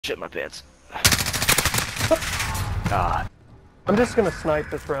Shit my pants. God. I'm just gonna snipe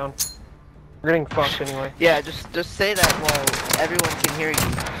this round. We're getting fucked anyway. Yeah, just say that while everyone can hear you.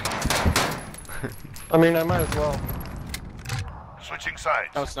 I mean, I might as well. Switching sides.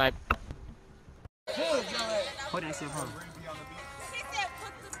 No snipe. What did I say?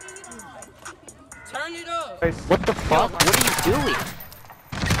 Turn it up. Nice. What the fuck? What are you doing?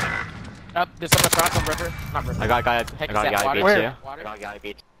 Up, there's someone across on river. Not river. I got a guy beat Where? too. I got a guy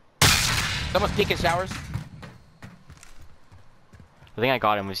beat. Someone's peeking showers. I think I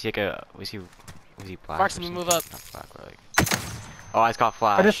got him. Was he black? Marksman, move up. Not black, but like... Oh, I just got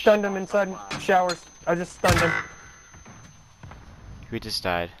flash. I just stunned him inside showers. I just stunned him. Who just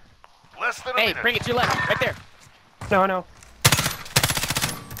died? Less than a Hey, minute. bring it to your left, right there. No, no.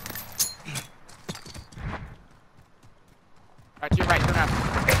 Alright, to your right, turn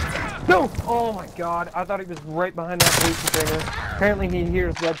around. No! Oh my god, I thought he was right behind that police container. Apparently he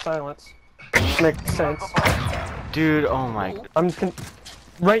hears dead silence. Makes sense. Dude, oh my...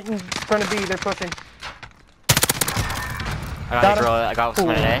 Right in front of B, they're pushing. I got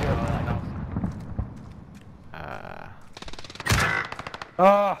someone today.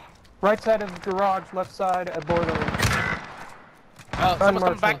 Right side of the garage, left side at boiler room. Oh, someone's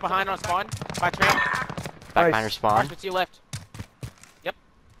coming back behind on spawn. By train. Back behind your spawn. Marksman to your left. Yep.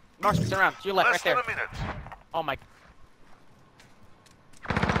 Marksman, turn around. To your left, Less right than there. a minute. Oh my...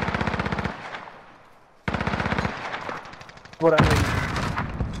 What I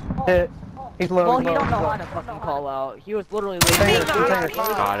mean. Hit. He's low. Well, he's he low, don't he's know low. how to fucking call out. He was literally Container, looking container.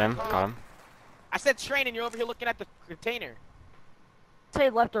 Got him. I said train and you're over here looking at the container. Say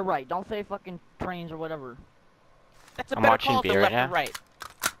left or right. Don't say fucking trains or whatever. That's a I'm better watching call B than right left now. or right.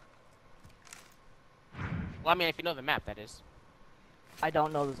 Well, I mean, if you know the map, that is. I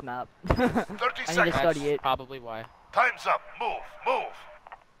don't know this map. 30 I need to seconds. study it. Probably why. Time's up. Move.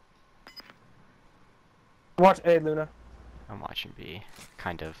 Watch A, Luna. I'm watching B.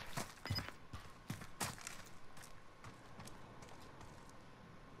 Kind of.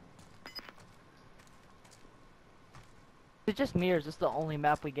 It's just me, or is this the only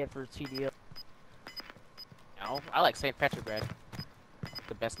map we get for CDO? No, I like St. Petrograd.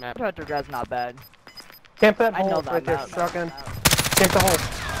 The best map. Petrograd's not bad. Camp that I hole know that right there, map. shotgun. Camp the hole.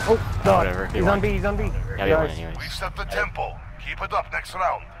 Oh, God. Whatever, he He's won. on B, he's on B. Yeah, we won Nice. anyways. We've set the tempo. Keep it up next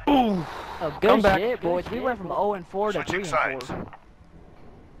round. Ooh. Oh, Come good back. shit, boys. We went from 0 and 4 to 3 Switching and 4. sides.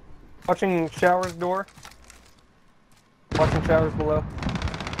 Watching showers door. Watching showers below.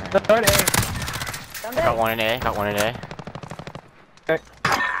 Right A. Got one in A. Okay.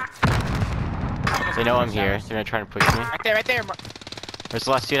 They know I'm here. They're gonna try to push me. Right there. Where's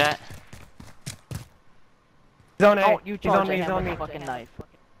the last dude at? He's on A. Oh, you he's charge on me, he's him on with me. a fucking knife.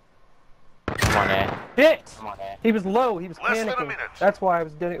 I'm on A. Hit! I'm on A. He was low, he was Less than a panicking. minute. That's why I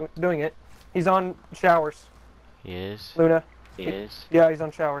was doing it. He's on showers, He is. Luna. He is. Yeah, he's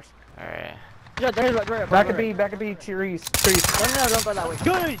on showers. Alright. Yeah, there's right. Back of B, trees. No, don't go that way.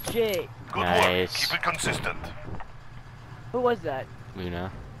 Good shit. Good Nice. work. Keep it consistent. Who was that? Luna.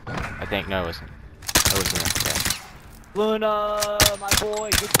 I think. No, it wasn't. It was Luna. Yeah. Luna, my boy.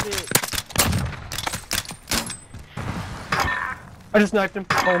 Good shit. I just knifed him.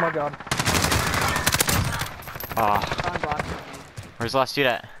 Oh my god. Oh. Fine, Brock. Where's the last dude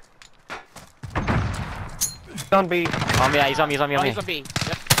at? He's on B. Oh, yeah, he's on me. Oh, he's on B.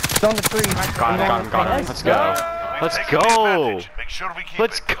 Yep. He's on the tree. Got him. Let's go. Let's Take go. advantage. Make sure we keep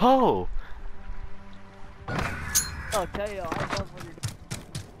Let's it. go. I'll tell you, I love what you're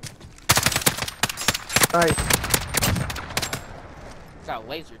doing. Nice. Got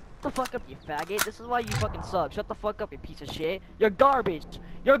lasered. Shut the fuck up, you faggot. This is why you fucking suck. Shut the fuck up, you piece of shit. You're garbage.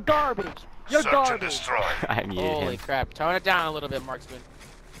 You're garbage. You're Search and garbage. destroy. I muted Holy him. crap. Tone it down a little bit, Marksman.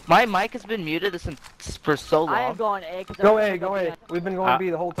 My mic has been muted for so long. I am going A. Go A. We've been going B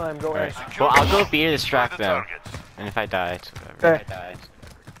the whole time. Go A. Alright. Well, I'll go B to distract Destroy the them. targets. And if I die, it's whatever. Okay.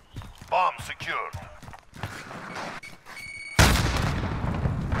 Bomb secured.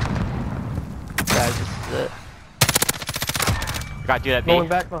 Guys, this is it. Got dude at B. Going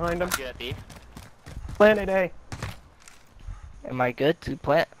back behind him. Dude at B. Planted A. Am I good to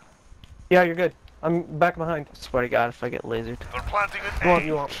plant? Yeah, you're good. I'm back behind. Swear to God, if I get lasered, They're planting it. You won't,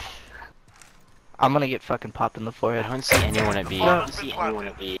 you won't. I'm gonna get fucking popped in the I forehead. don't see anyone at B. No. I don't see anyone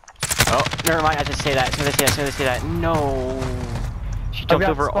at B. Oh, never mind. I just say that. As soon as I say that. No. She jumped got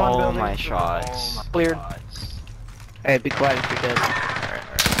over spawn all buildings. my shots. Cleared. Hey, be quiet if you're dead.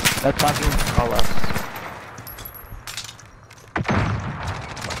 Alright. No talking. Call up.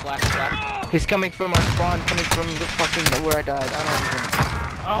 Flash. He's coming from our spawn, coming from the fucking where I died. I don't even.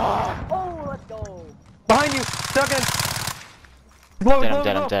 Oh, let's go. Behind you. Stuck in. Blow, Dead, blow, I'm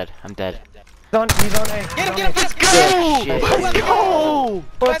dead, blow. I'm dead, I'm dead. He's on A. Get him, He's get him, on let's go! Shit. Let's go!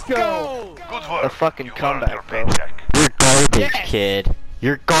 Let's go! Good work. A fucking You earned comeback, your bro. paycheck. You're garbage, Yes. kid.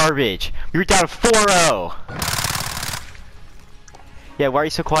 You're garbage. You're down 4-0. Yeah, why are you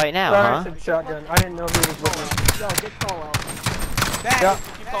so quiet now, Sorry, I huh? said shotgun. I didn't know he was with me. Yo, get call out. That Yeah. is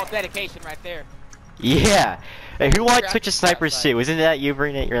what you call dedication right there. Yeah. Hey, who wanted to switch a Traffic sniper outside. suit? Wasn't that you,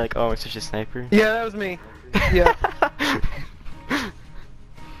 Bernate? You're like, oh, switch a sniper? Yeah, that was me. Yeah.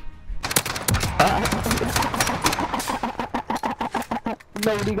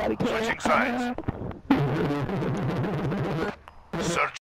 Switching sides. Search.